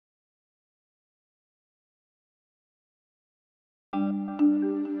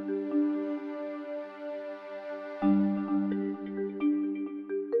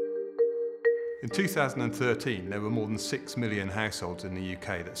2013, there were more than 6 million households in the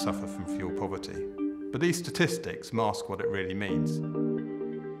UK that suffer from fuel poverty. But these statistics mask what it really means.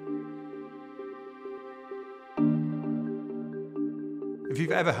 If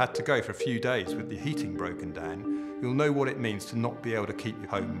you've ever had to go for a few days with the heating broken down, you'll know what it means to not be able to keep your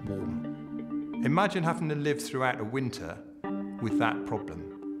home warm. Imagine having to live throughout a winter with that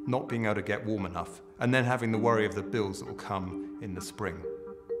problem, not being able to get warm enough, and then having the worry of the bills that will come in the spring.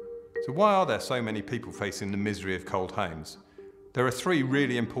 So why are there so many people facing the misery of cold homes? There are three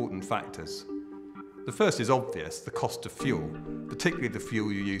really important factors. The first is obvious, the cost of fuel, particularly the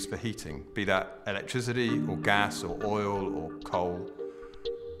fuel you use for heating, be that electricity or gas or oil or coal.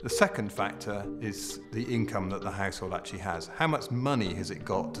 The second factor is the income that the household actually has. How much money has it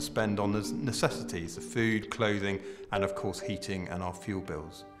got to spend on the necessities, the food, clothing, and of course heating and our fuel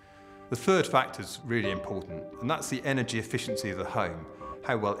bills? The third factor is really important, and that's the energy efficiency of the home,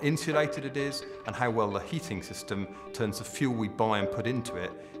 how well insulated it is, and how well the heating system turns the fuel we buy and put into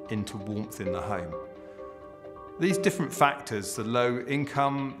it into warmth in the home. These different factors, the low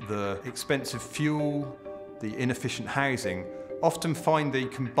income, the expensive fuel, the inefficient housing, often find they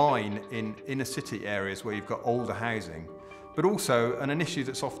combine in inner city areas where you've got older housing, but also, and an issue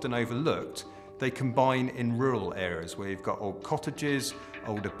that's often overlooked, they combine in rural areas where you've got old cottages,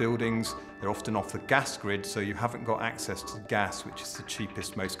 older buildings. They're often off the gas grid, so you haven't got access to gas, which is the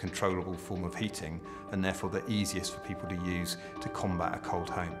cheapest, most controllable form of heating, and therefore the easiest for people to use to combat a cold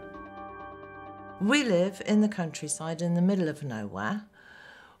home. We live in the countryside in the middle of nowhere.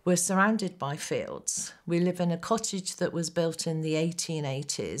 We're surrounded by fields. We live in a cottage that was built in the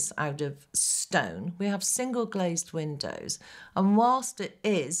 1880s out of stone. We have single glazed windows. And whilst it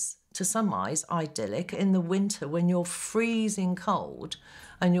is, to some eyes, idyllic in the winter when you're freezing cold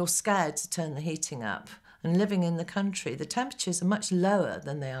and you're scared to turn the heating up, and living in the country, the temperatures are much lower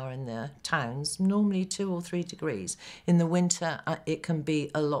than they are in the towns, normally 2 or 3 degrees. In the winter, it can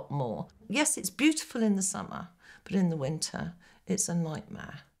be a lot more. Yes, it's beautiful in the summer, but in the winter, it's a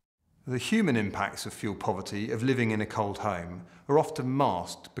nightmare. The human impacts of fuel poverty, of living in a cold home, are often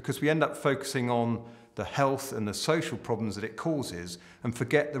masked because we end up focusing on the health and the social problems that it causes and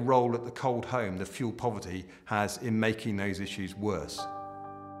forget the role that the cold home, the fuel poverty, has in making those issues worse.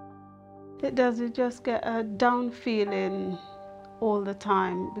 It does, you just get a down feeling all the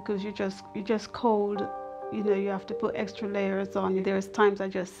time because you're just cold. You know, you have to put extra layers on. There's times I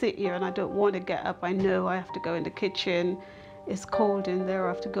just sit here and I don't want to get up. I know I have to go in the kitchen. It's cold in there. I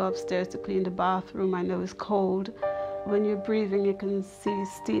have to go upstairs to clean the bathroom. I know it's cold. When you're breathing, you can see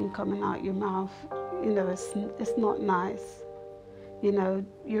steam coming out your mouth. You know, it's not nice. You know,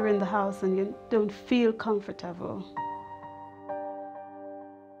 you're in the house and you don't feel comfortable.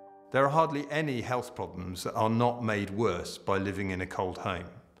 There are hardly any health problems that are not made worse by living in a cold home.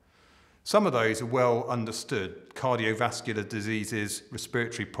 Some of those are well understood. Cardiovascular diseases,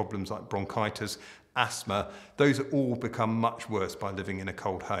 respiratory problems like bronchitis, asthma, those all become much worse by living in a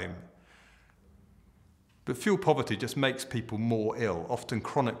cold home. But fuel poverty just makes people more ill, often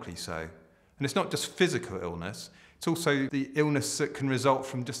chronically so. And it's not just physical illness, it's also the illness that can result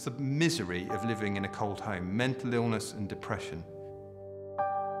from just the misery of living in a cold home, mental illness and depression.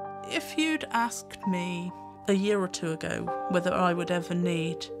 If you'd asked me a year or two ago whether I would ever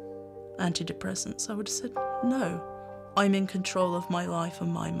need antidepressants, I would have said no. I'm in control of my life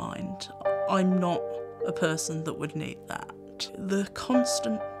and my mind. I'm not a person that would need that. The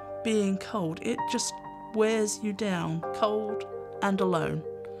constant being cold, it just wears you down, cold and alone.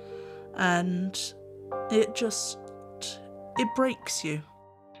 And it breaks you.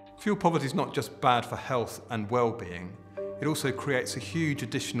 Fuel poverty is not just bad for health and well-being, it also creates a huge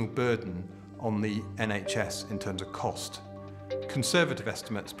additional burden on the NHS in terms of cost. Conservative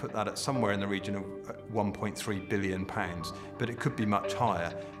estimates put that at somewhere in the region of £1.3 billion, but it could be much higher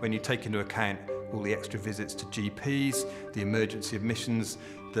when you take into account all the extra visits to GPs, the emergency admissions,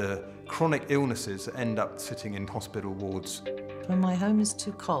 the chronic illnesses that end up sitting in hospital wards. When my home is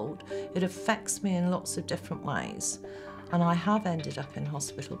too cold, it affects me in lots of different ways. And I have ended up in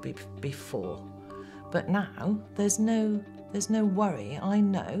hospital before. But now, there's no worry. I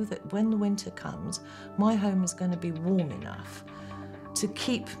know that when the winter comes, my home is going to be warm enough to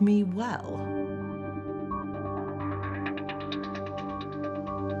keep me well.